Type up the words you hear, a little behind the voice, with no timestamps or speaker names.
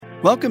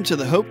Welcome to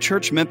the Hope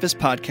Church Memphis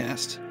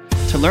podcast.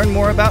 To learn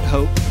more about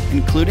Hope,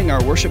 including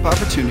our worship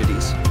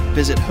opportunities,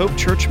 visit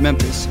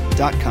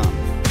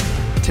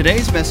hopechurchmemphis.com.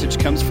 Today's message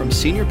comes from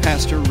Senior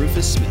Pastor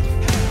Rufus Smith.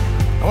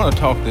 I want to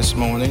talk this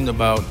morning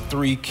about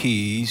 3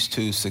 keys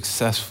to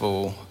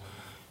successful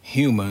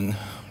human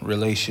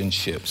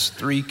relationships.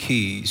 3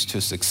 keys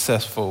to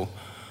successful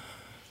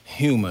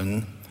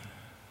human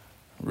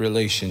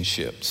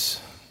relationships.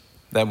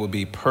 That would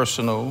be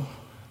personal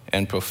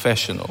and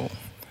professional,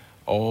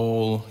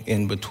 all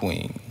in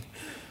between.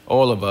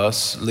 All of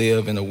us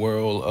live in a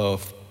world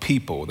of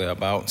people. There are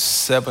about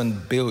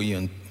 7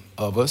 billion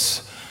of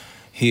us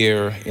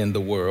here in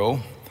the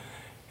world,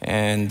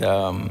 and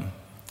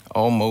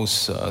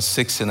almost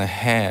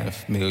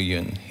 6.5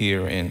 million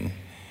here in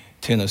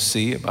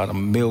Tennessee, about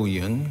 1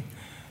 million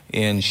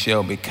in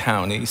Shelby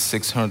County,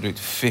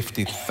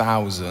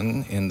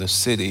 650,000 in the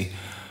city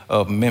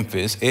of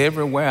Memphis.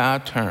 Everywhere I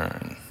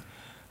turn,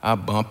 I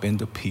bump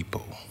into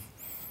people.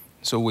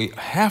 So we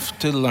have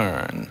to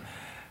learn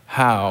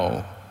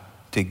how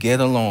to get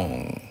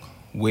along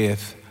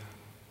with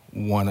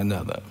one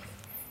another.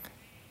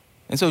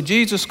 And so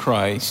Jesus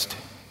Christ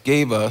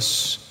gave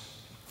us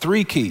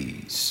 3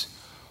 keys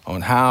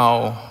on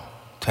how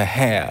to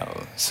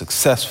have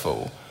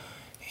successful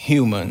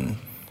human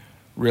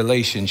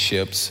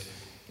relationships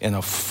in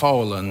a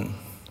fallen,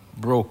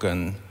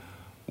 broken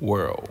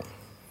world.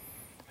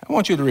 I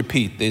want you to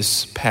repeat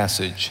this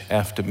passage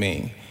after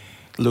me.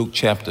 Luke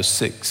chapter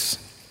 6,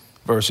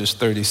 verses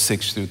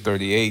 36 through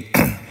 38.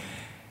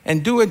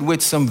 And do it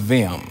with some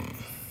vim,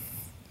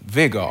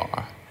 vigor,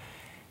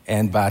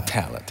 and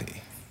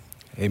vitality.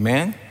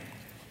 Amen?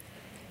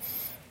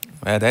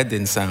 Well, that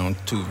didn't sound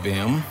too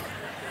vim.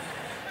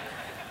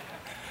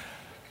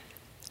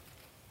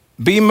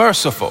 Be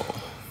merciful.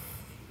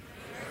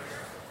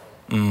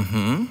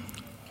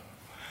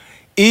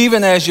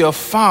 Even as your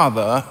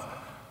Father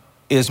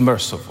is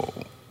merciful.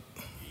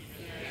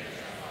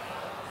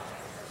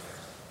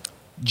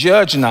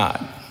 Judge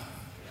not,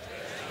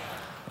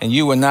 and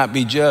you will not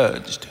be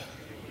judged.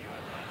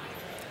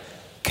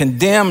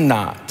 Condemn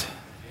not,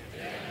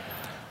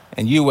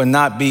 and you will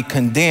not be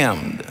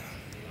condemned.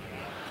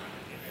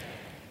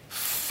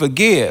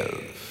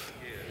 Forgive,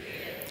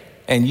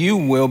 and you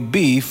will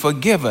be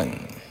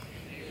forgiven.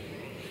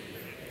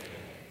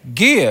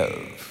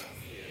 Give,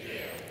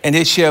 and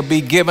it shall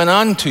be given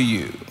unto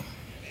you.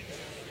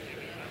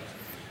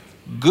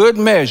 Good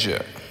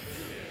measure,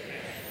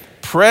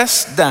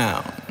 pressed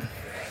down,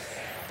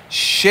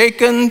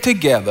 shaken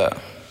together,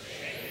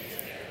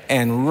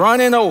 and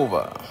running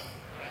over,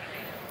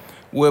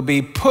 will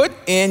be put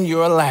in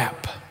your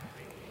lap.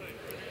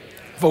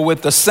 For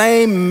with the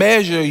same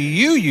measure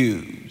you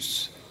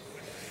use,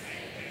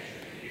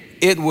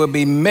 it will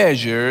be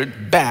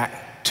measured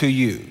back to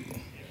you.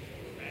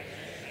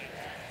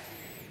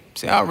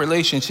 See, our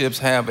relationships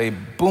have a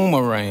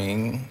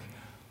boomerang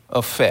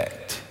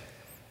effect.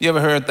 You ever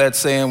heard that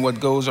saying, what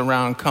goes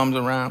around comes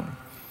around?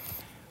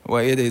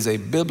 Well, it is a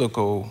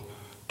biblical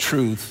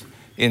truth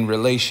in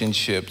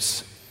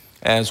relationships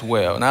as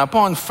well. Now,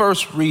 upon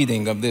first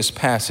reading of this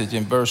passage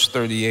in verse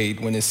 38,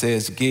 when it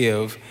says,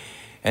 give,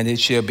 and it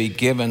shall be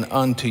given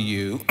unto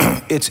you,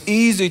 it's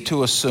easy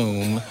to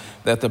assume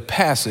that the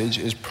passage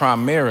is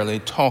primarily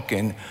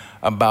talking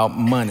about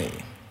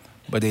money,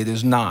 but it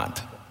is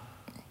not.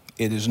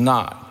 It is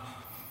not.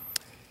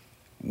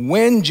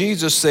 When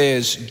Jesus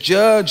says,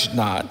 judge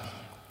not,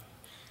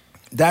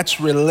 that's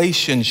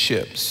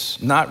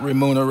relationships, not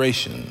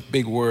remuneration,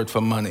 big word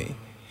for money.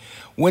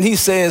 When he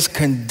says,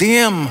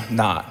 condemn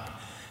not,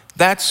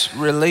 that's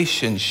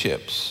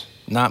relationships,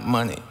 not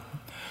money.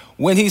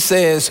 When he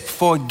says,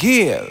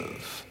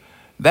 forgive,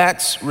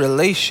 that's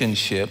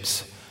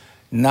relationships,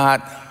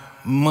 not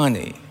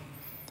money.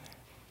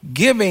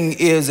 Giving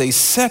is a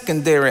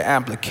secondary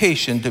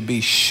application, to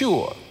be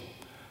sure.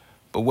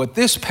 But what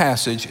this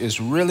passage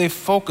is really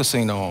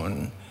focusing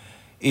on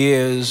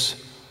is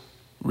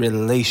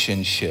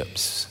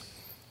relationships.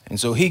 And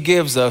so he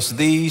gives us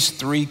these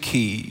 3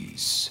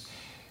 keys.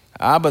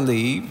 I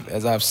believe,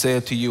 as I've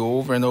said to you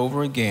over and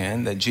over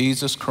again, that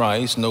Jesus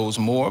Christ knows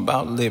more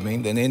about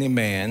living than any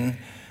man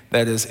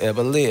that has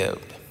ever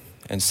lived.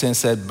 And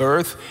since at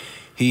birth,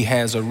 he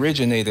has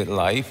originated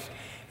life.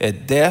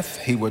 At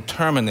death, he will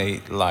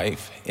terminate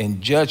life.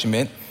 In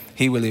judgment,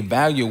 he will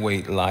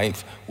evaluate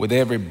life. With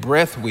every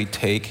breath we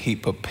take, he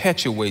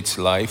perpetuates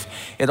life.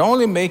 It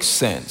only makes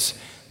sense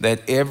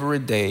that every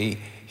day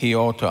he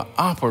ought to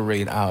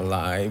operate our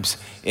lives,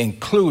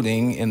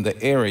 including in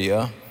the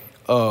area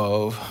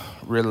of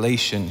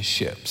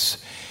relationships.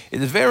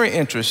 It is very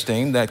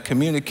interesting that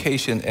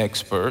communication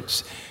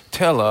experts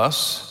tell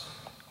us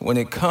when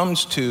it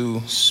comes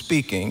to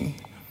speaking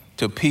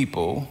to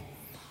people,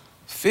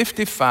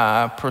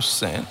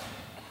 55%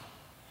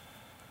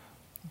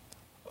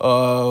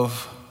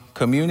 of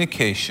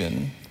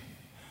communication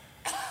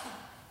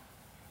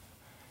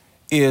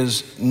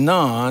is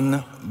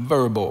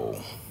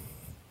non-verbal.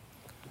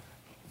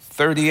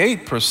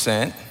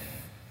 38%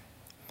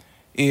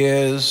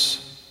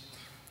 is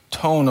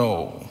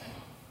tonal.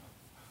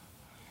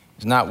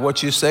 It's not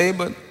what you say,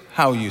 but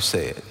how you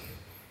say it.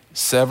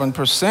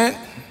 7%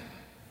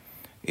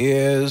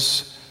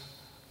 is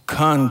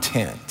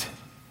content.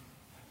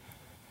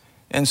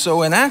 And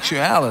so in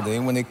actuality,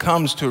 when it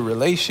comes to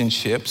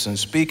relationships and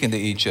speaking to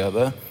each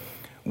other,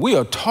 we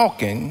are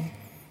talking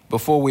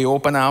before we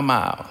open our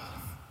mouth.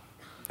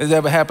 Has it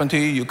ever happened to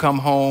you? You come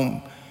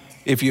home,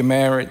 if you're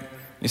married,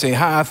 you say,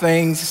 "How are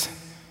things?"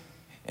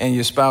 And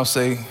your spouse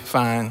say,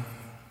 "Fine."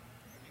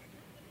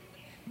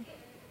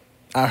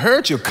 I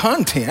heard your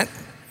content,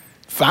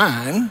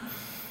 fine,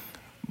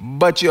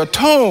 but your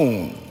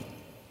tone,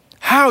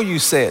 how you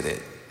said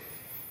it,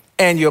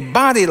 and your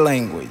body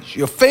language,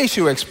 your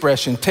facial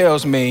expression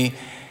tells me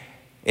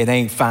it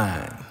ain't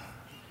fine.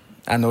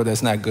 I know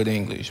that's not good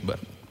English, but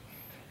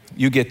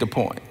you get the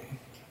point.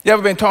 You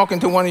ever been talking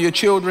to one of your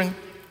children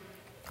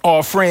or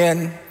a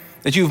friend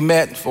that you've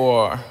met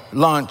for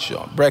lunch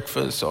or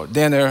breakfast or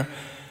dinner,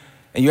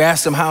 and you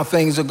ask them how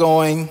things are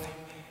going,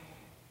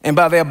 and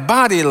by their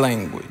body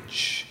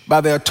language, by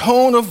their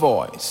tone of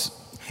voice,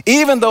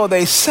 even though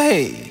they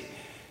say,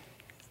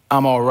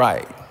 "I'm all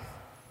right,"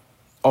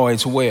 or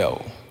 "it's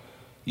well,"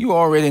 you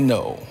already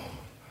know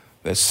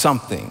that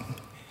something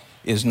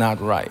is not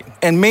right.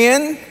 And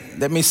men,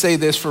 let me say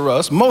this for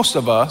us, most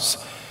of us,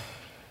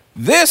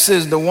 this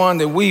is the one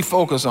that we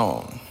focus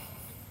on.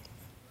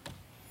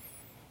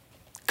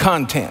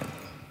 Content.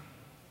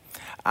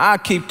 I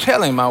keep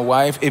telling my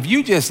wife, if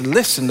you just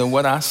listen to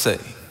what I say,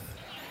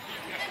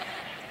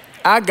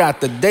 I got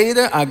the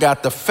data, I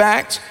got the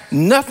facts,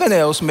 nothing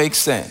else makes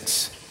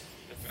sense.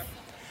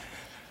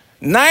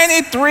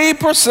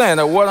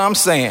 93% of what I'm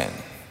saying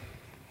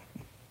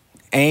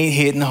ain't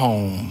hitting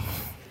home.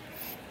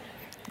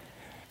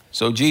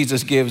 So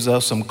Jesus gives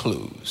us some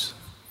clues.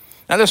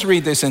 Now let's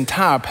read this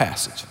entire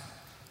passage.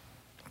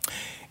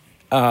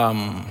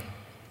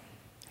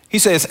 He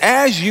says,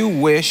 "As you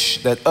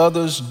wish that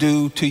others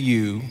do to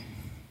you,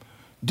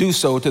 do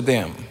so to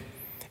them.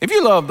 If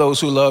you love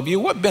those who love you,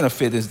 what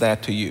benefit is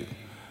that to you?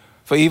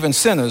 For even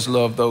sinners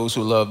love those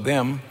who love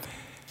them.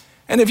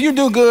 And if you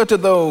do good to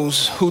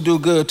those who do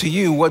good to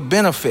you, what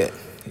benefit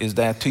is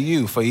that to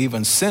you? For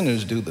even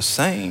sinners do the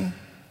same.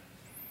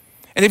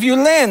 And if you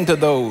lend to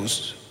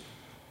those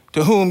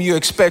to whom you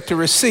expect to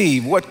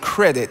receive, what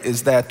credit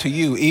is that to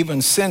you?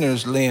 Even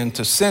sinners lend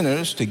to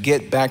sinners to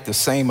get back the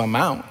same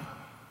amount.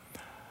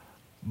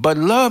 But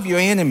love your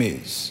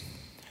enemies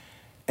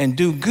and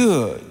do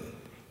good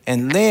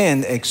and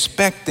lend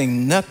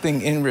expecting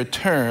nothing in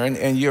return,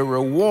 and your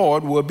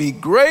reward will be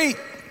great,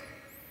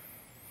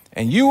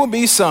 and you will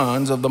be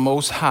sons of the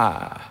Most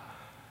High.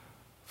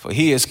 For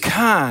he is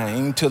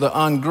kind to the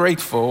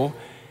ungrateful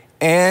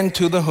and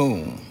to the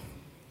whom?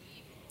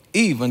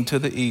 Even to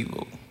the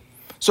evil.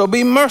 So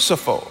be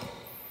merciful,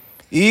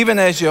 even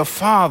as your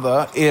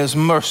Father is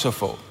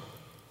merciful.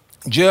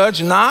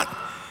 Judge not,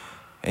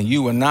 and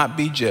you will not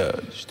be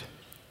judged.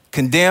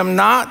 Condemn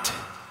not,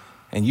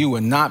 and you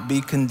will not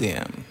be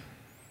condemned.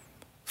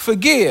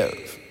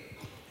 Forgive,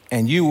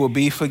 and you will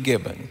be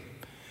forgiven.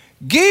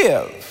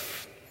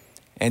 Give,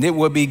 and it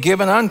will be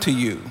given unto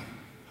you.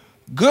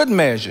 Good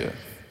measure,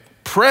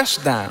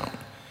 pressed down,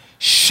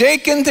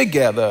 shaken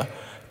together,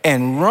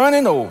 and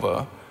running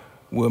over,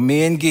 will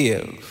men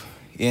give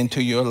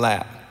into your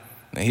lap.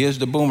 Now here's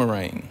the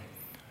boomerang.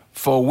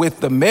 For with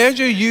the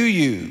measure you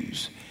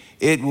use,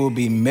 it will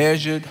be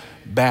measured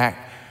back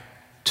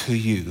to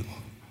you.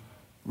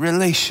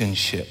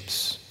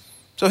 Relationships.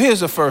 So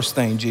here's the first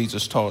thing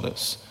Jesus taught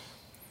us.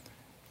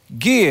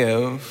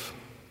 Give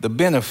the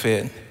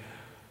benefit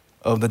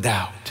of the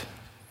doubt.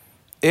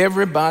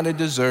 Everybody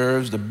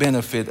deserves the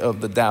benefit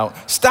of the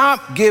doubt.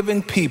 Stop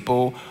giving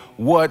people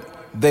what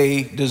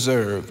they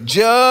deserve.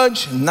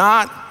 Judge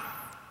not,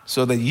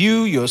 so that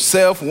you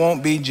yourself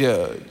won't be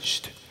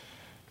judged.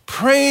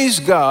 Praise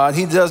God,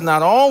 he does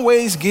not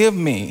always give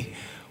me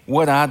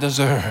what I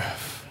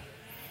deserve.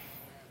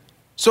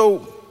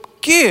 So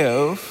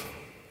give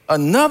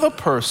another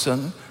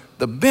person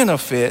the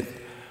benefit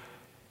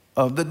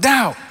of the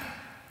doubt.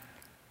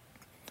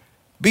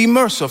 Be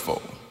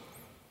merciful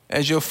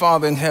as your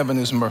Father in heaven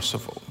is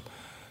merciful.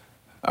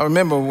 I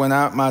remember when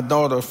my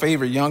daughter,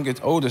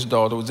 oldest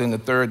daughter, was in the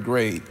 3rd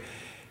grade,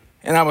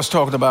 and I was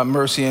talking about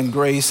mercy and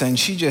grace, and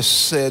she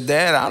just said,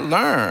 "Dad, I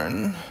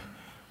learned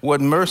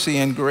what mercy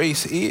and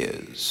grace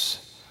is."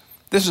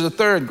 This is a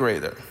 3rd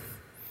grader.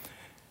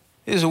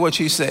 This is what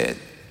she said.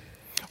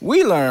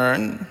 "We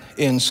learn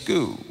in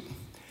school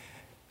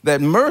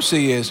that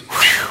mercy is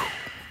whew,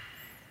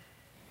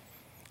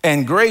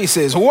 and grace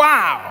is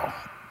wow.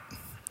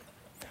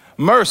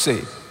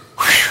 Mercy,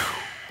 whew,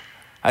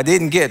 I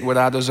didn't get what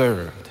I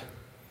deserved.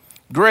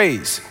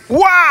 Grace,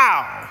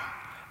 wow,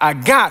 I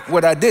got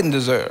what I didn't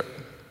deserve."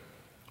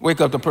 Wake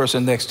up the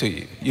person next to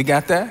you. You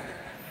got that?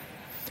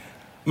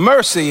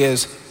 Mercy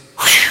is,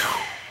 whew,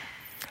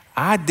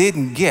 I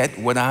didn't get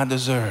what I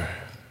deserve.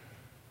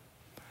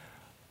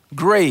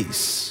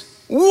 Grace,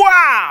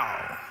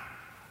 wow,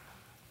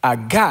 I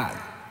got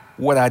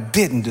what I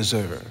didn't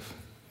deserve.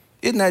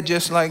 Isn't that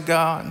just like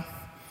God,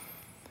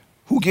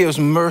 who gives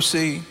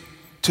mercy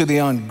to the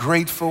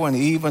ungrateful and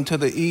even to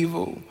the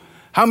evil?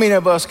 How many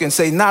of us can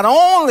say, not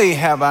only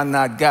have I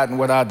not gotten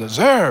what I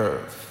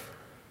deserve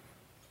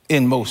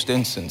in most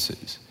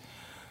instances,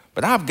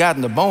 but I've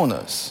gotten the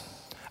bonus.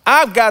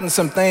 I've gotten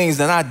some things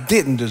that I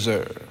didn't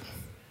deserve.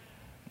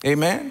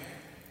 Amen?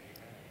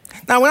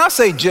 Now, when I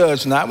say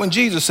judge not, when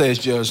Jesus says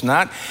judge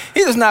not,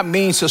 he does not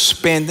mean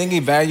suspending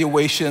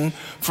evaluation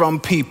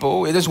from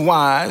people. It is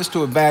wise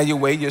to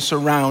evaluate your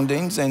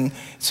surroundings and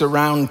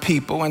surround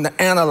people and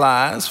to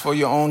analyze for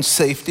your own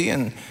safety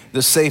and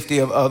the safety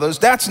of others.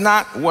 That's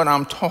not what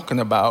I'm talking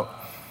about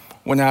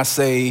when I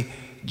say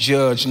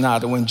judge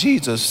not, or when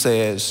Jesus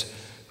says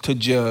to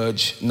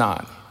judge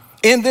not.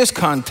 In this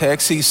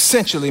context, he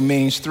essentially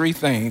means three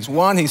things.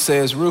 One, he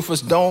says,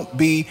 Rufus, don't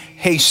be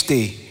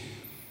hasty.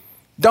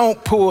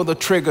 Don't pull the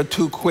trigger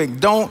too quick.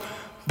 Don't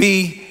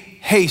be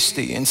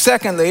hasty. And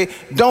secondly,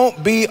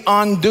 don't be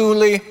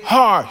unduly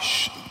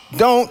harsh.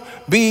 Don't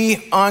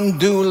be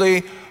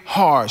unduly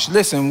harsh.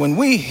 Listen, when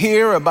we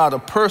hear about a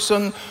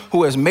person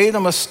who has made a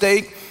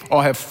mistake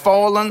or have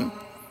fallen,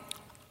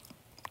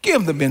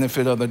 give the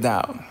benefit of the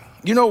doubt.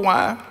 You know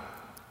why?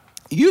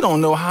 You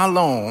don't know how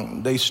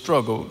long they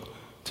struggled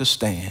to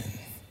stand.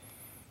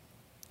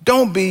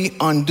 Don't be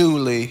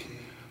unduly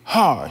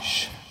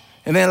harsh.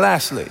 And then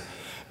lastly,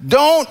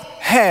 don't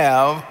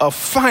have a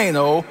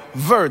final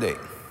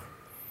verdict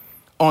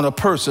on a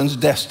person's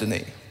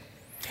destiny.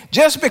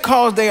 Just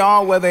because they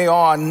are where they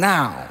are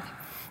now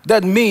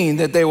doesn't mean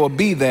that they will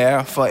be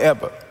there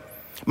forever.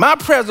 My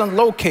present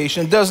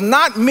location does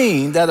not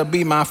mean that'll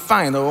be my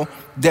final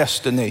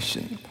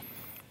destination.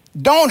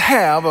 Don't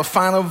have a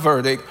final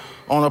verdict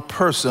on a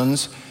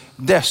person's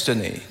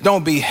destiny.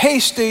 Don't be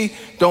hasty.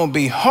 Don't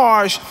be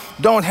harsh.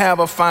 Don't have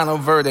a final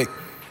verdict.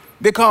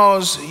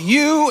 Because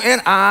you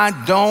and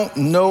I don't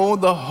know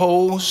the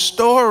whole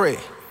story.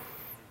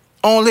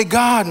 Only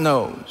God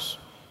knows.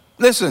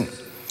 Listen,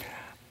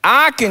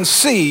 I can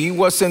see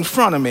what's in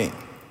front of me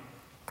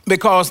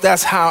because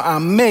that's how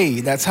I'm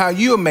made. That's how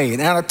you're made.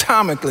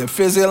 Anatomically,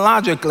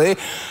 physiologically,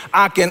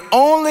 I can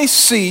only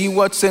see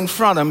what's in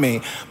front of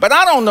me. But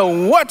I don't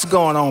know what's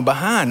going on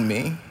behind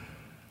me.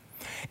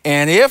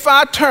 And if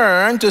I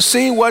turn to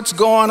see what's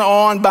going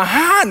on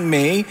behind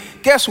me,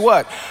 guess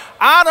what?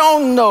 I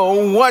don't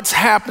know what's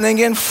happening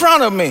in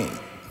front of me.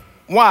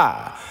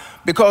 Why?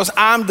 Because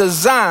I'm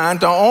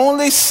designed to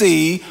only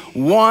see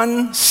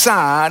one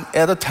side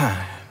at a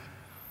time.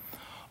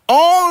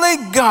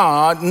 Only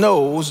God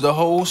knows the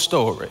whole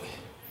story.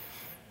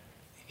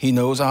 He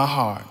knows our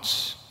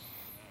hearts.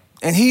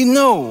 And he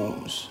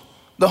knows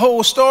the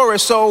whole story.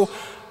 So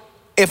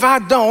if I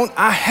don't,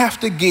 I have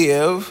to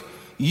give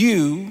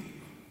you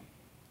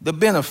the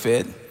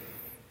benefit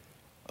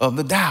of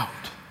the doubt.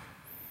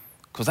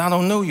 Because I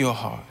don't know your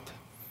heart,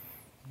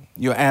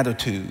 your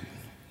attitude,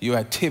 your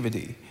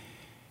activity,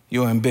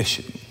 your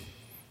ambition.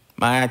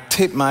 My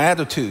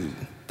attitude,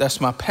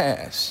 that's my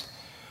past.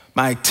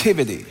 My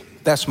activity,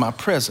 that's my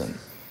present.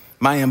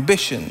 My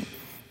ambition,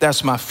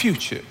 that's my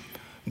future.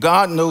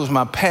 God knows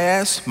my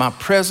past, my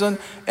present,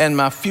 and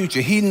my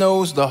future. He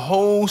knows the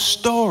whole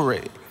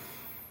story.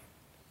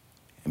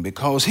 And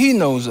because he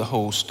knows the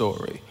whole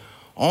story,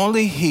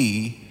 only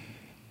he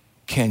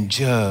can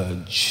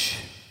judge.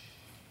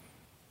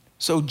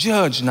 So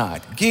judge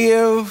not.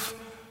 Give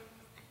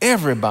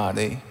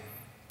everybody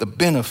the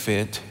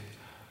benefit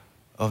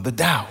of the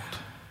doubt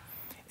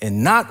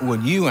and not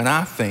what you and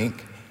I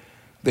think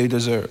they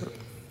deserve.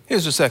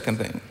 Here's the second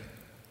thing.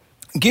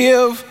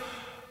 Give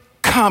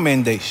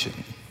commendation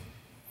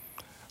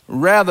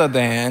rather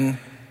than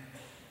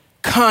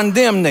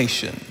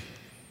condemnation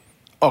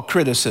or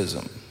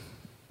criticism.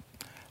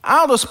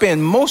 I ought to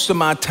spend most of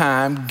my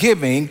time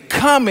giving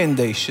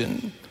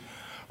commendation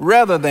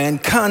rather than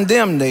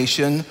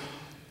condemnation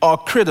or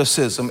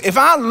criticism. If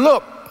I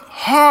look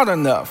hard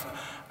enough,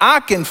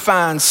 I can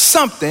find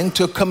something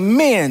to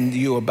commend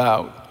you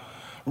about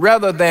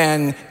rather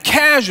than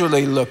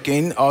casually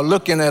looking or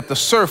looking at the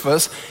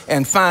surface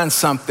and find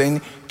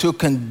something to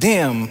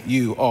condemn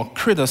you or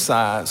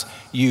criticize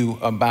you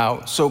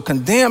about. So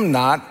condemn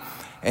not,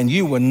 and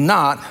you will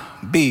not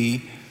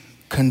be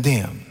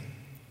condemned.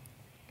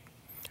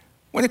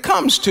 When it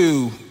comes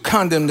to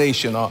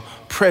condemnation or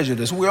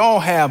prejudice, we all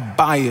have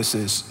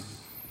biases.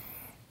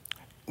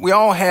 We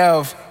all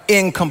have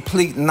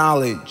incomplete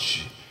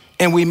knowledge,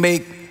 and we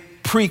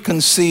make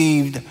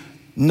preconceived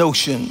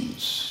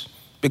notions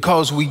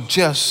because we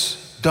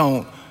just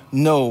don't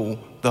know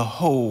the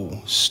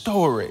whole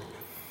story.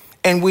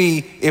 And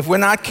we, if we're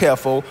not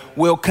careful,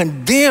 will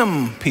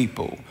condemn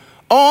people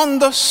on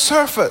the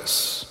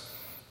surface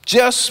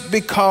just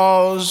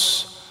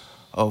because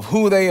of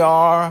who they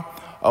are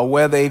or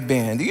where they've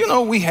been. You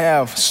know, we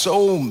have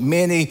so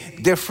many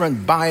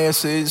different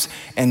biases,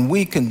 and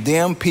we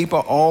condemn people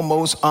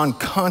almost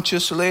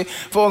unconsciously.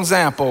 For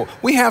example,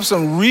 we have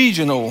some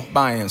regional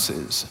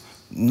biases,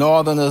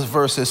 Northerners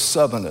versus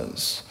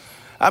Southerners.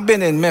 I've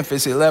been in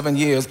Memphis 11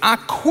 years. I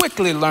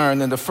quickly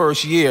learned in the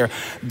first year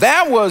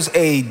there was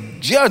a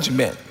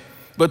judgment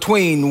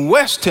between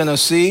West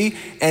Tennessee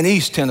and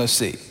East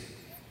Tennessee.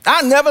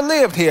 I never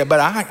lived here, but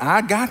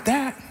I got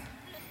that.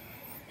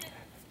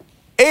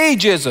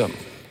 Ageism.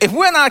 If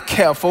we're not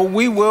careful,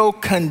 we will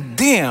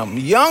condemn.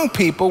 Young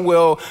people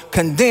will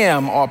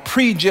condemn or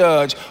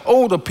prejudge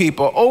older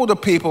people. Older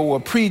people will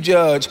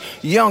prejudge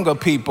younger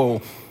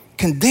people.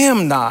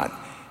 Condemn not,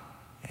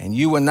 and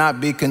you will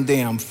not be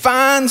condemned.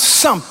 Find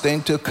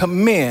something to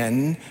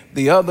commend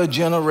the other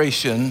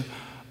generation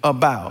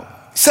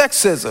about.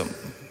 Sexism.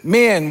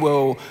 Men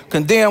will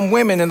condemn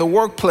women in the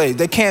workplace.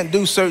 They can't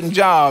do certain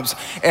jobs,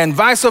 and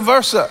vice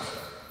versa.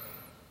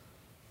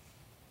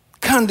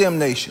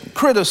 Condemnation,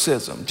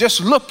 criticism,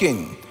 just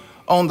looking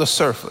on the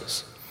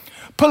surface.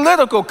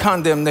 Political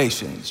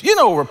condemnations. You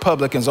know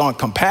Republicans aren't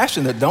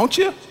compassionate, don't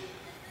you?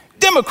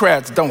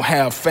 Democrats don't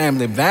have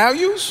family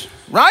values,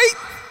 right?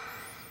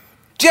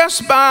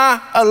 Just by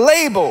a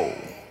label,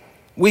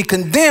 we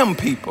condemn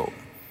people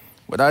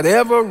without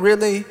ever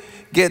really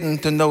getting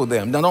to know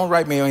them. Now, don't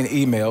write me any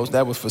emails.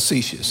 That was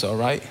facetious, all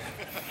right?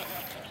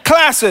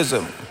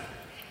 Classism.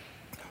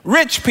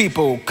 Rich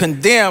people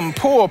condemn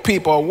poor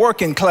people,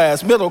 working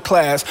class, middle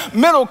class.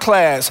 Middle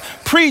class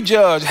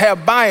prejudge,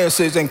 have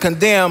biases, and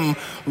condemn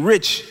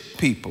rich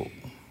people.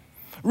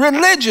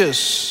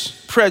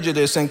 Religious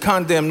prejudice and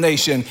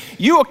condemnation.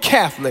 You're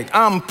Catholic,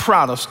 I'm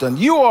Protestant.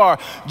 You are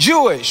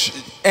Jewish,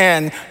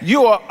 and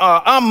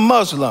I'm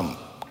Muslim.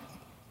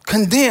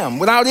 Condemn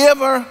without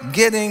ever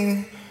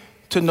getting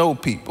to know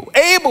people.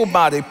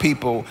 Able-bodied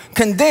people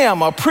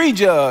condemn or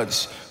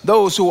prejudge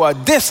those who are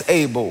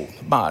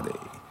disabled-bodied.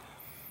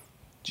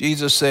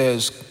 Jesus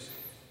says,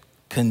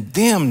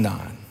 condemn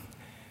not,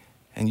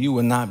 and you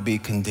will not be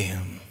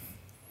condemned.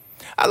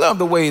 I love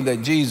the way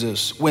that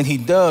Jesus, when he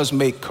does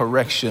make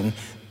correction,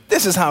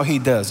 this is how he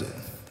does it,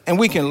 and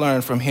we can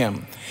learn from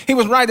him. He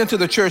was writing to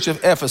the church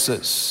of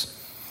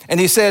Ephesus, and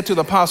he said to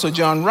the Apostle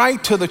John,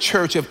 write to the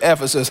church of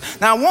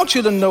Ephesus. Now, I want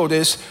you to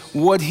notice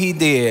what he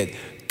did.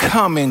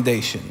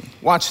 Commendation.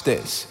 Watch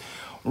this.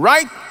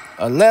 Write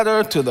a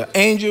letter to the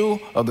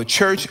angel of the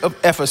church of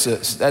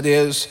Ephesus, that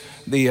is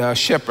the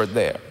shepherd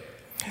there.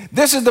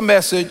 This is the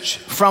message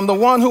from the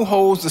one who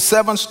holds the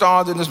 7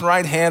 stars in his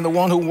right hand, the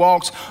one who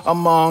walks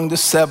among the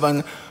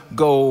 7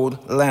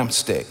 gold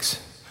lampsticks.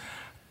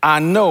 I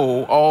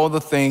know all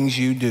the things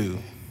you do.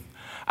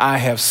 I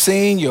have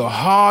seen your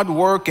hard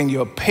work and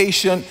your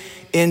patient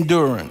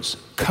endurance.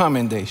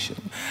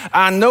 Commendation.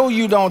 I know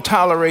you don't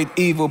tolerate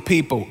evil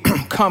people.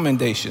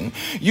 Commendation.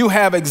 You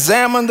have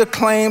examined the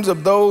claims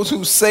of those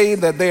who say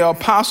that they are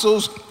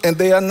apostles and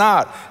they are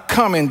not.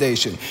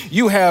 Commendation.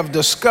 You have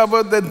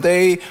discovered that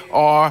they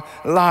are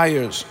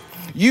liars.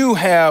 You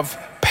have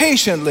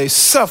patiently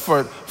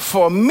suffered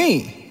for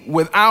me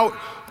without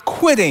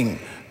quitting.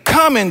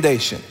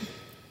 Commendation.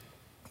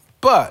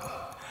 But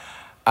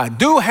I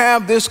do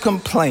have this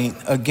complaint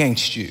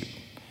against you.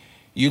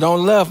 You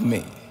don't love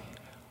me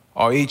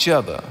or each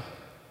other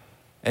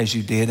as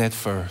you did at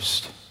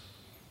first.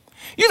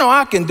 You know,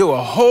 I can do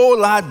a whole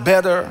lot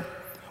better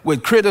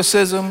with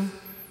criticism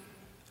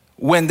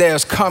when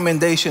there's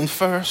commendation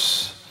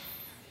first.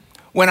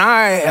 When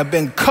I have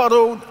been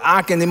cuddled,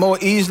 I can more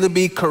easily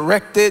be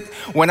corrected.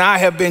 When I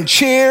have been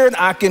cheered,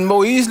 I can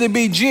more easily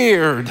be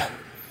jeered.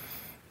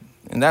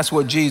 And that's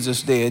what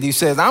Jesus did. He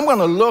says, I'm going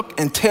to look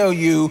and tell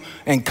you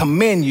and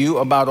commend you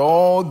about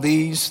all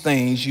these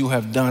things you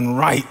have done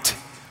right.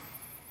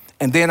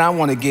 And then I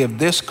want to give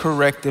this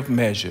corrective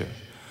measure.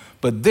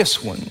 But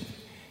this one,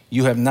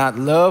 you have not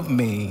loved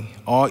me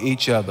or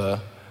each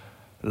other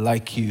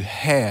like you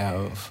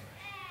have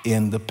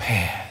in the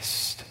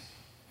past.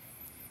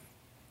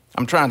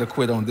 I'm trying to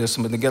quit on this,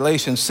 but the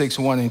Galatians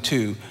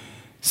 6:1-2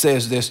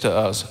 says this to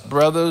us.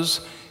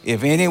 Brothers,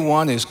 if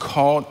anyone is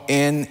caught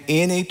in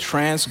any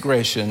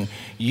transgression,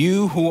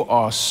 you who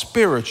are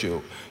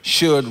spiritual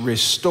should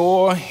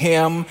restore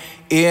him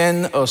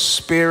in a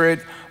spirit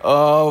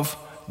of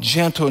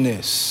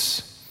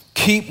gentleness.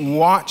 Keep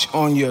watch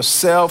on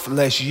yourself,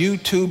 lest you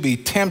too be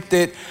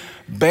tempted.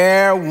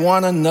 Bear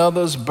one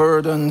another's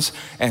burdens,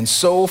 and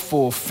so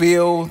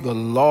fulfill the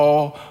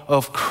law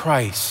of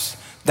Christ.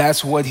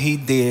 That's what he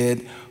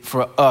did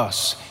for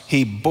us.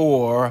 He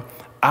bore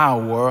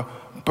our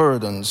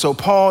burden. So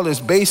Paul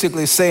is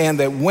basically saying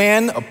that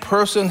when a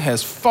person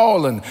has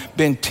fallen,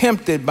 been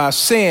tempted by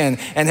sin,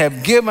 and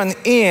have given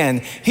in,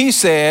 he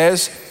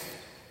says,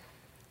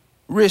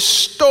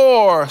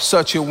 restore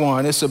such a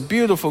one. It's a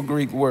beautiful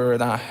Greek word.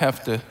 I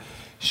have to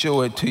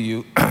show it to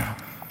you.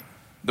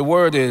 The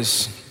word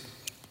is,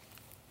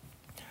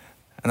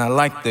 and I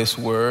like this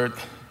word,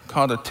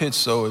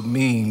 katartizo. It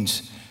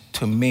means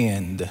to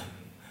mend.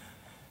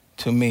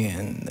 To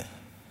mend.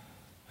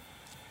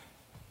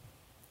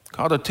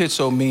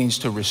 Katartizo means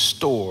to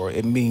restore.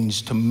 It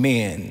means to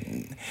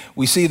mend.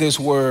 We see this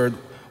word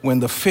when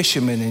the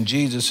fishermen in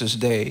Jesus'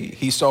 day,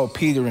 he saw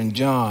Peter and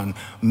John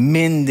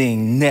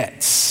mending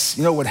nets.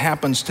 You know what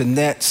happens to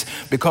nets?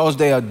 Because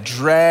they are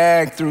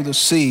dragged through the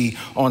sea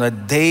on a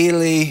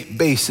daily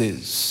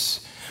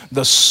basis.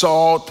 The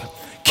salt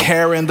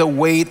carrying the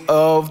weight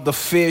of the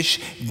fish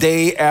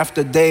day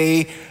after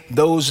day,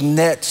 those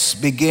nets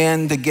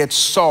begin to get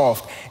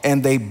soft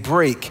and they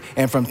break.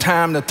 And from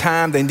time to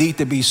time, they need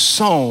to be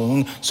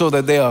sown so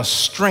that they are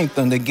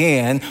strengthened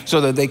again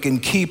so that they can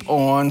keep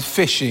on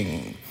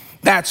fishing.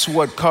 That's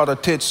what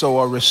katartizo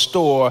or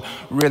restore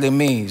really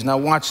means. Now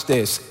watch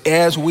this.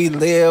 As we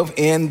live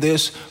in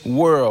this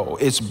world,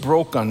 it's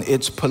broken,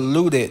 it's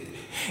polluted,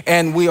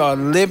 and we are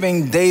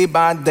living day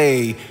by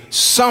day.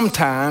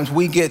 Sometimes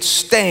we get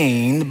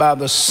stained by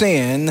the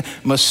sin,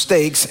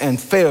 mistakes, and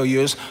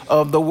failures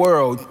of the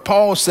world.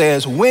 Paul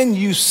says, when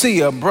you see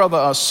a brother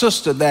or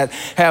sister that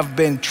have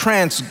been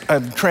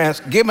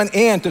given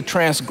in to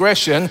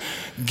transgression,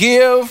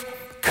 give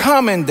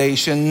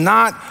commendation,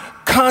 not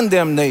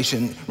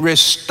condemnation.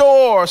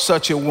 Restore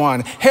such a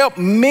one. Help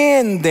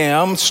mend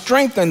them,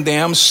 strengthen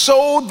them,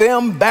 sew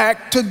them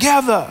back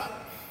together.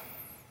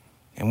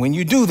 And when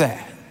you do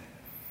that,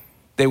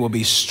 they will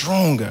be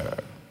stronger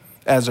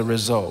as a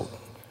result.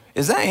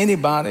 Is there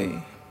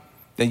anybody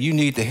that you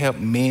need to help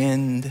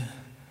mend,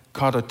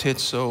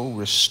 katartizo,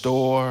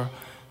 restore,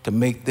 to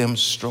make them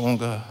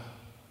stronger?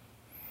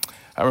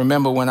 I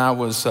remember when I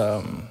was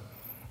 10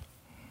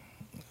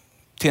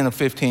 or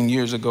 15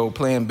 years ago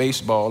playing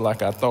baseball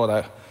like I thought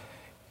I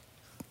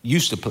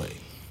used to play.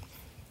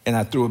 And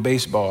I threw a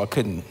baseball.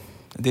 I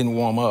didn't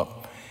warm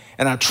up.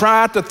 And I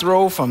tried to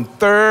throw from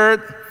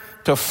third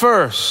to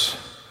first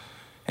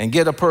and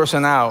get a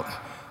person out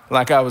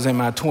like I was in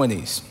my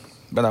 20s,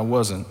 but I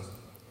wasn't.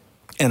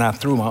 And I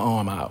threw my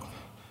arm out.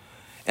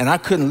 And I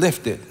couldn't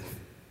lift it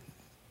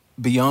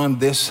beyond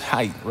this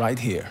height right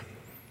here.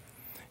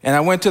 And I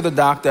went to the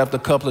doctor after a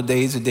couple of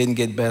days. It didn't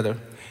get better.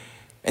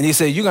 And he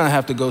said, you're going to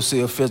have to go see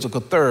a physical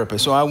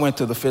therapist. So I went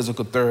to the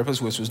physical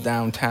therapist, which was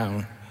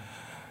downtown.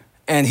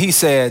 And he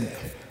said,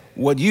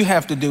 what you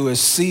have to do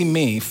is see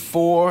me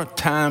 4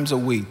 times a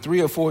week,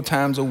 3 or 4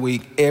 times a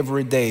week,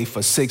 every day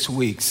for 6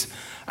 weeks.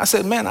 I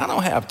said, man, I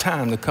don't have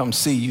time to come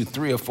see you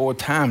 3 or 4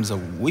 times a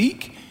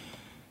week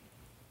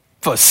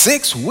for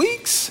 6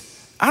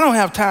 weeks. I don't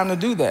have time to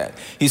do that.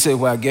 He said,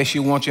 well, I guess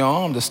you want your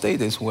arm to stay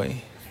this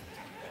way.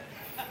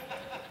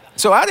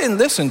 So I didn't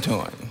listen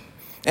to him.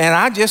 And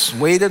I just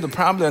waited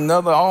probably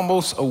another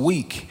almost a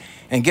week.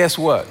 And guess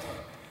what?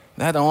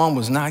 That arm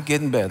was not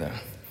getting better.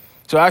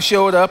 So I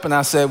showed up and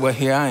I said, well,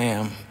 here I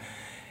am.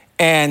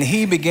 And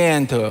he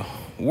began to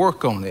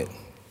work on it,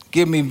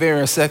 give me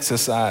various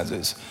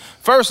exercises.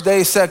 First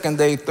day, second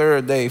day,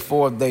 third day,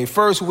 fourth day,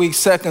 first week,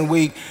 second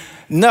week,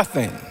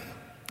 nothing.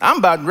 I'm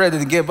about ready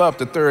to give up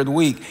the third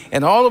week.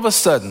 And all of a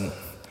sudden,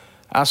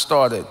 I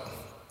started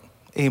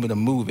able to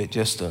move it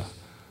just a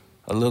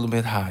little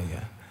bit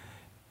higher.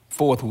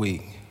 4th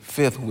week,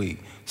 5th week,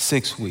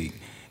 6th week,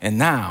 and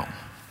now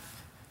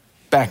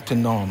back to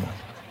normal.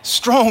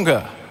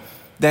 Stronger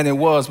than it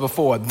was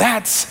before.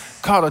 That's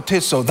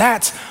katartizo.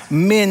 That's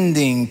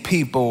mending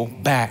people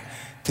back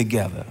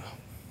together.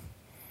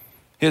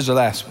 Here's the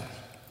last one.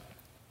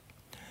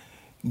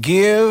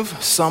 Give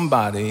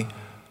somebody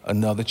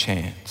another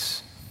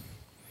chance.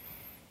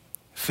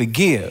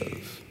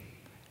 Forgive,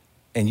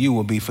 and you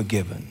will be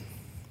forgiven.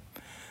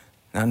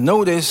 Now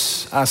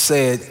notice I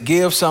said,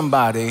 give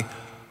somebody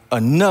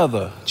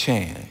another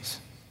chance.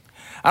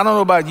 I don't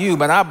know about you,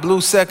 but I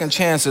blew second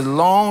chances a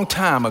long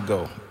time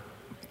ago.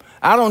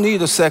 I don't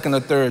need a second or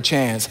third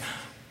chance.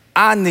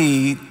 I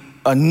need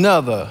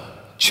another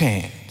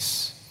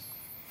chance.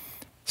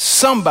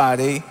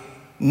 Somebody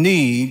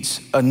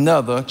needs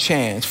another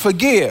chance.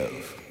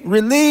 Forgive.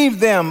 Relieve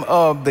them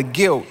of the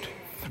guilt.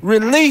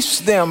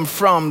 Release them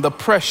from the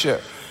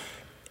pressure.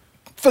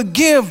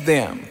 Forgive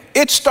them.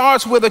 It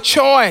starts with a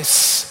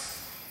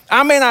choice.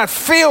 I may not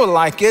feel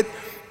like it,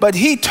 but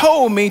he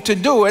told me to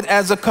do it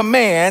as a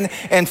command,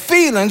 and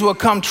feelings will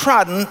come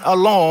trotting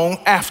along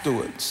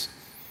afterwards.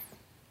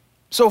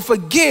 So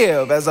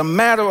forgive as a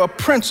matter of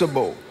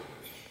principle.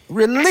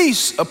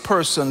 Release a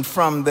person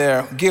from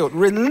their guilt.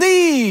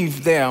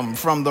 Relieve them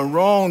from the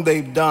wrong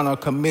they've done or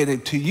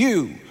committed to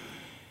you.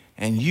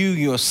 And you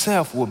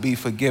yourself will be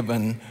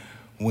forgiven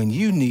when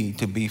you need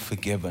to be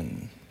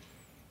forgiven.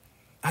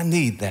 I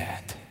need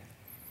that.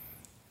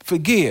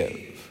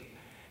 Forgive,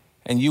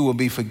 and you will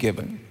be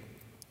forgiven.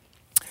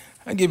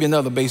 I'll give you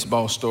another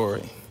baseball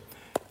story.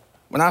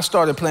 When I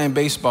started playing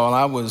baseball,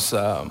 I was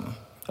a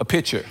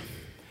pitcher.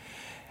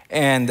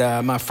 And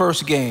my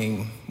first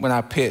game, when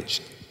I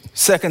pitched,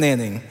 second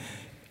inning,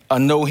 a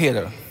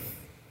no-hitter.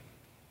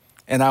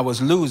 And I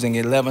was losing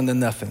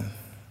 11-0.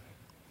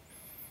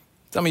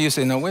 Some of you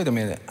say, no, wait a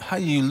minute. How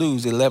do you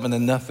lose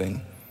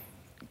 11-0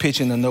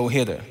 pitching a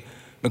no-hitter?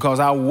 Because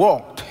I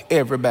walked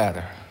every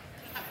batter.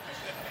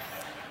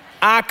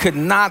 I could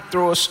not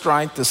throw a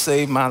strike to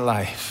save my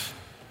life.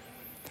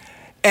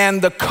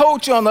 And the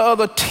coach on the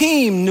other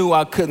team knew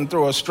I couldn't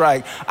throw a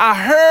strike. I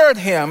heard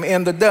him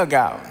in the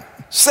dugout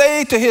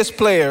say to his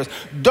players,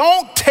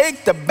 don't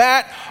take the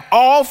bat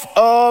off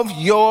of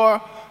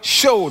your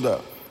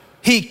shoulder.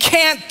 He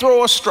can't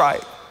throw a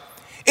strike.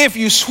 If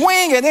you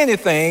swing at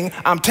anything,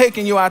 I'm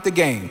taking you out the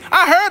game.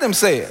 I heard him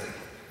say it.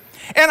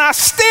 And I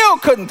still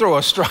couldn't throw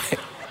a strike.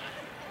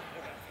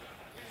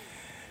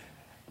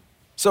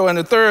 So in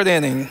the third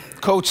inning,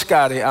 Coach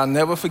Scotty, I'll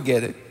never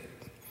forget it,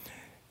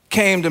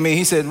 came to me.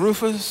 He said,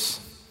 Rufus,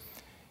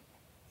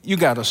 you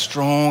got a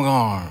strong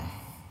arm.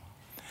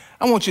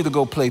 I want you to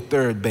go play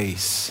third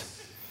base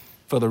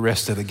for the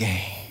rest of the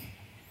game.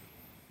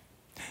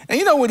 And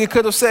you know what he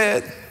could have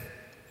said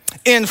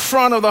in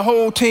front of the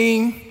whole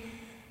team?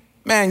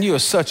 Man, you are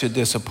such a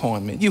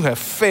disappointment. You have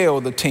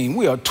failed the team.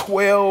 We are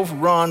 12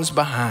 runs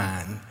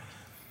behind.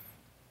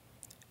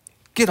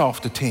 Get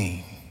off the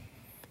team.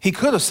 He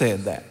could have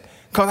said that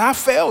because I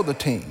failed the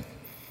team.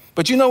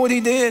 But you know what he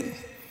did?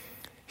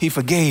 He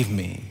forgave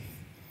me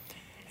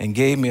and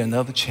gave me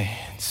another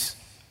chance.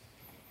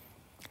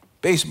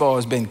 Baseball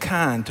has been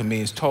kind to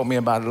me. It's taught me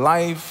about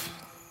life,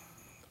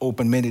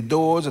 opened many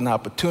doors and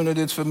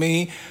opportunities for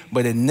me,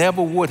 but it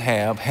never would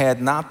have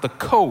had not the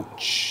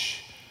coach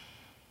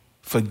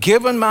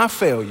forgiven my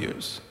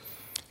failures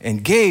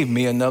and gave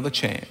me another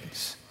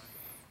chance.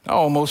 I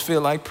almost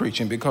feel like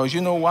preaching because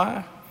you know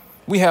why?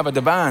 We have a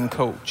divine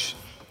coach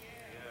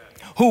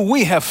who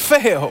we have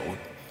failed,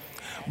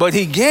 but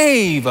he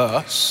gave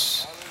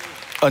us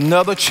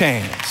another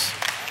chance.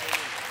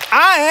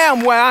 I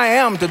am where I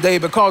am today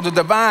because the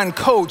divine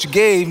coach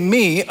gave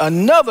me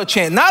another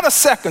chance, not a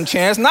second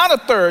chance, not a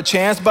third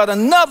chance, but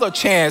another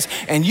chance.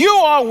 And you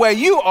are where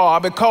you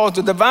are because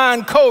the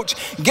divine coach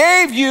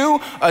gave you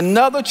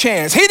another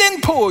chance. He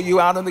didn't pull you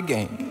out of the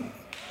game.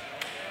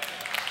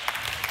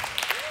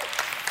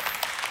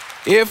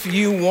 If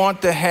you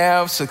want to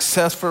have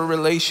successful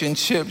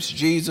relationships,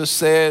 Jesus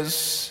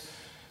says,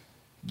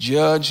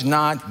 judge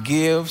not,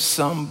 give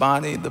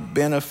somebody the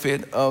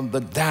benefit of the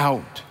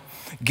doubt.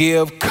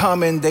 Give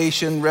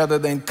commendation rather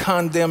than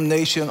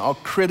condemnation or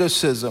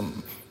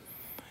criticism.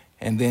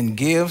 And then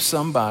give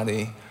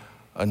somebody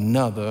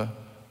another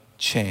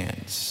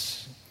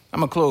chance.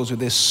 I'm going to close with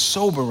this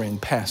sobering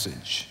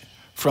passage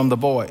from The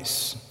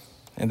Voice,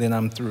 and then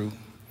I'm through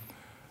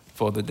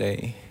for the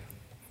day.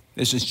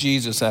 This is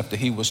Jesus after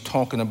he was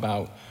talking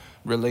about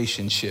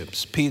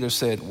relationships. Peter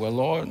said, well,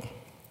 Lord,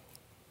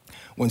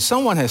 when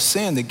someone has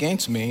sinned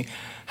against me,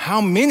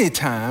 how many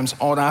times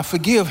ought I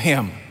forgive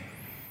him?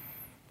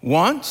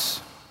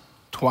 Once?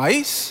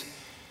 Twice?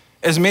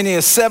 As many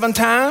as 7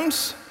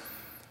 times?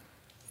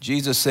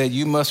 Jesus said,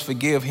 you must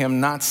forgive him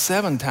not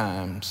 7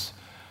 times,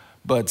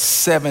 but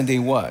 70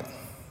 what?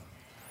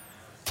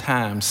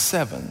 Times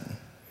 7.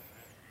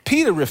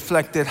 Peter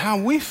reflected how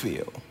we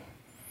feel.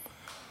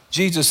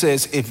 Jesus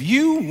says, if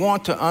you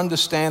want to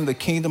understand the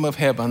kingdom of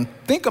heaven,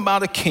 think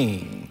about a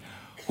king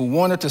who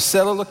wanted to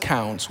settle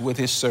accounts with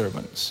his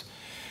servants.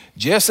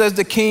 Just as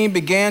the king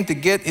began to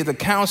get his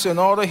accounts in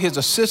order, his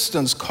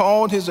assistants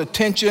called his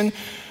attention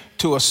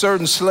to a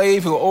certain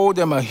slave who owed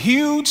them a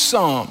huge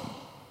sum,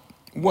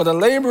 what a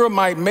laborer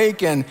might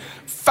make in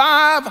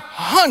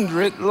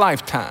 500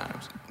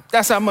 lifetimes.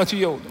 That's how much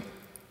he owed them.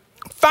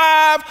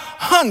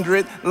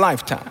 500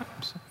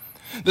 lifetimes.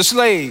 The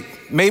slave,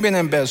 maybe an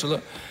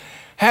embezzler,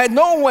 had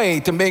no way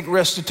to make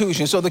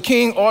restitution. So the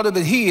king ordered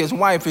that he, his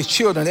wife, his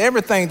children,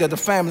 everything that the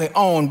family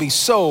owned be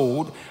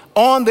sold.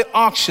 On the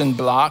auction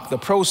block, the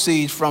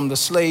proceeds from the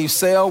slave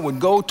sale would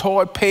go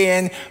toward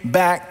paying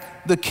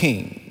back the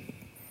king.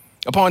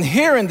 Upon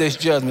hearing this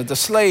judgment, the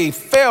slave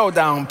fell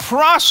down,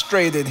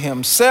 prostrated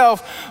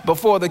himself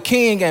before the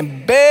king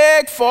and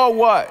begged for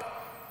what?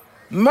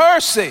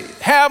 Mercy.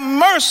 Have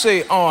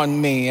mercy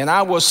on me, and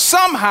I will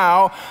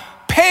somehow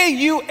pay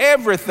you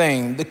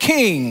everything. The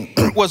king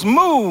was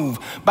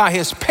moved by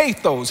his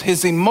pathos,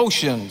 his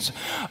emotions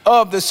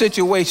of the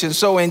situation.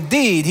 So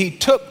indeed, he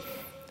took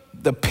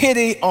the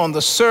pity on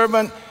the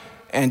servant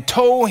and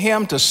told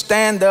him to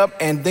stand up,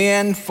 and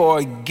then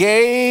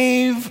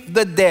forgave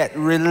the debt,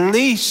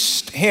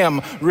 released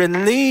him,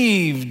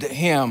 relieved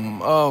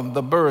him of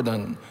the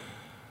burden.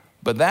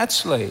 But that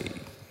slave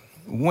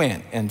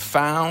went and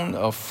found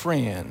a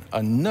friend,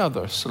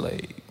 another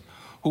slave,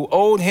 who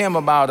owed him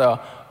about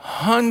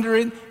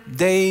 100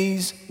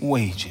 days'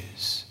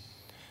 wages.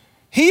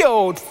 He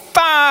owed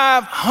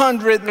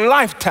 500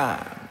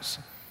 lifetimes.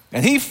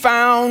 And he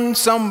found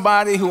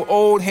somebody who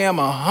owed him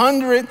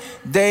 100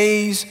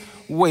 days'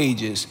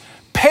 wages.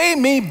 Pay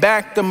me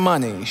back the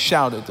money,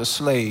 shouted the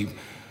slave,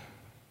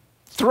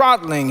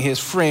 throttling his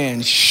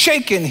friend,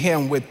 shaking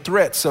him with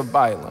threats of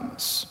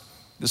violence.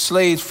 The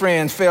slave's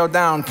friend fell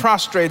down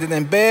prostrated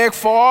and begged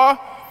for,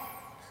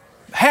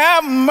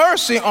 have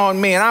mercy on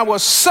me, and I will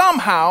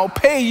somehow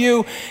pay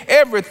you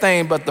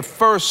everything. But the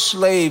first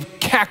slave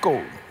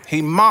cackled.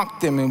 He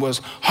mocked him and was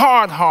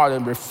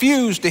hard-hearted,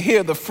 refused to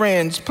hear the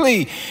friend's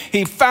plea.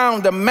 He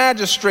found a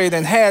magistrate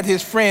and had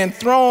his friend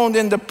thrown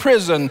into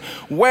prison,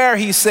 where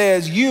he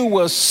says, you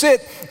will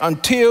sit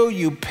until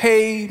you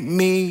pay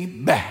me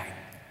back.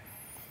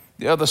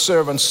 The other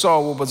servants saw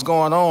what was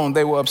going on.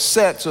 They were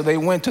upset, so they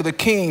went to the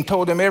king,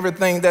 told him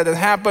everything that had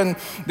happened.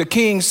 The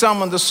king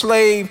summoned the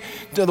slave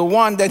to the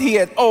one that he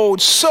had owed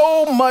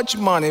so much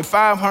money,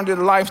 500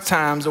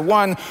 lifetimes, the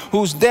one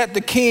whose debt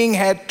the king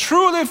had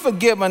truly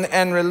forgiven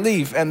and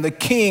relief. And the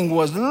king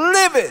was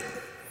livid,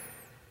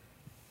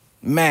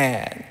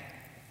 mad,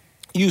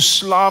 You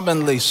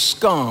slovenly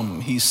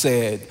scum, he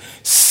said,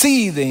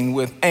 seething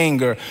with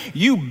anger.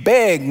 You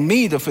begged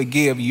me to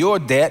forgive your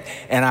debt,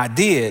 and I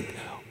did.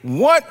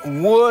 What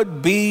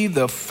would be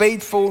the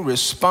faithful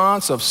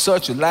response of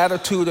such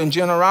latitude and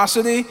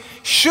generosity?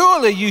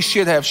 Surely you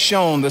should have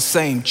shown the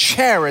same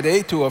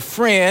charity to a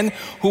friend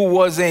who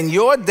was in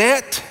your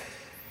debt.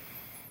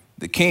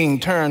 The king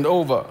turned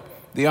over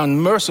the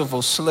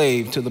unmerciful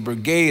slave to the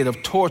brigade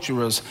of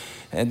torturers,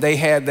 and they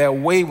had their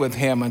way with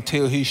him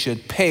until he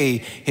should pay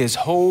his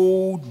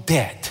whole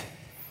debt.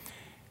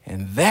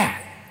 And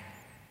that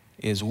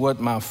is what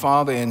my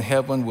Father in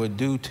heaven would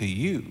do to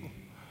you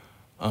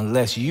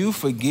unless you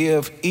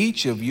forgive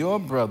each of your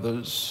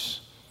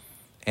brothers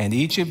and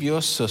each of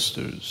your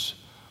sisters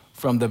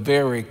from the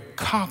very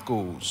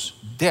cockle's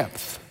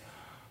depth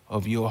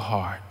of your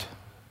heart.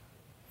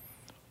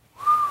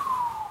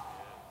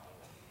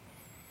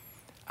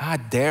 I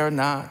dare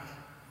not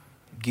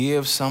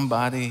give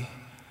somebody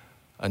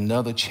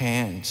another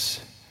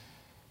chance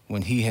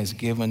when he has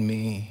given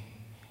me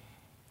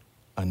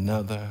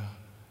another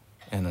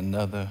and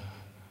another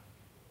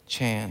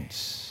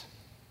chance.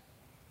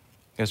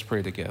 Let's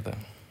pray together.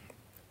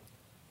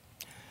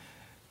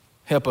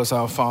 Help us,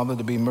 our Father,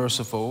 to be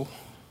merciful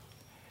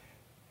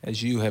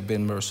as you have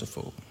been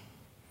merciful.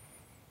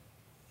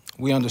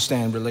 We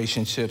understand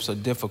relationships are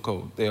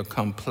difficult, they're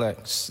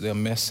complex, they're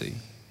messy.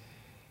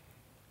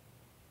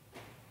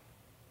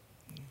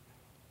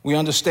 We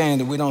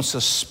understand that we don't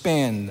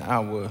suspend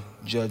our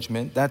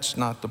judgment. That's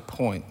not the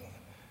point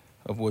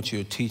of what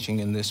you're teaching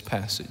in this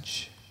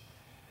passage.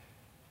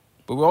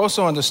 But we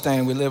also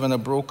understand we live in a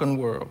broken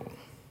world.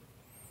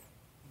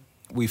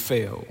 We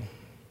fail.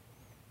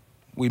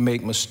 We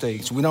make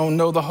mistakes. We don't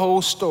know the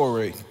whole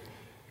story.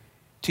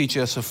 Teach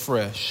us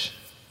afresh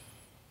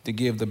to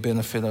give the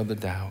benefit of the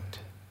doubt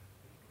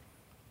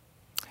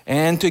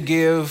and to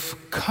give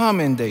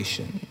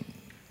commendation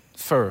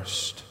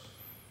first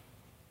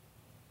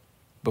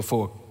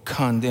before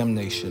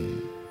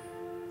condemnation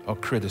or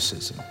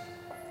criticism.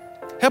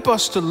 Help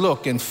us to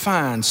look and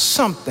find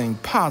something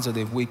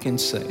positive we can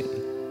say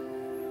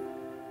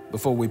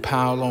before we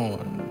pile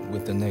on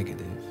with the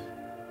negative.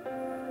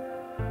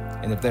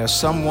 And if there's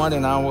someone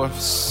in our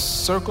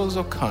circles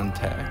of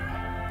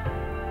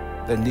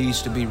contact that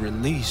needs to be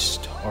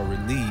released or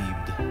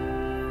relieved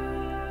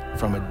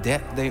from a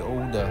debt they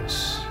owed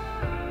us,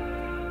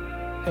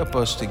 help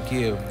us to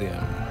give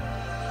them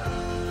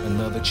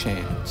another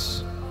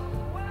chance.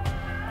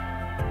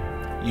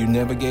 You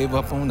never gave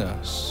up on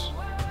us.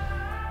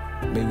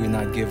 May we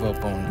not give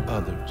up on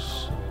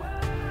others.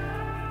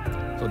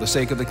 For the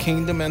sake of the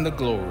kingdom and the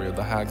glory of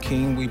the High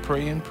King, we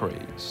pray and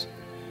praise.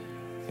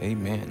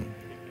 Amen.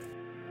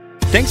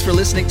 Thanks for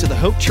listening to the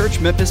Hope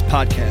Church Memphis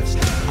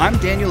podcast. I'm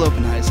Daniel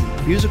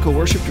Openheisen, Musical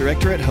Worship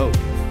Director at Hope.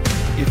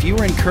 If you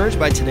were encouraged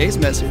by today's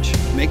message,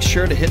 make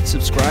sure to hit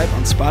subscribe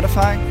on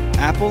Spotify,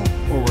 Apple,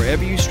 or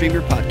wherever you stream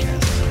your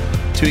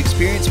podcasts. To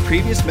experience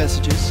previous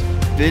messages,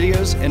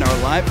 videos, and our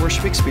live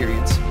worship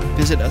experience,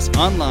 visit us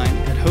online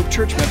at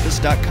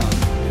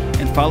hopechurchmemphis.com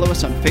and follow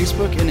us on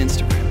Facebook and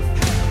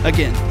Instagram.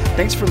 Again,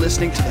 thanks for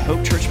listening to the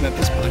Hope Church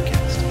Memphis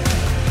podcast.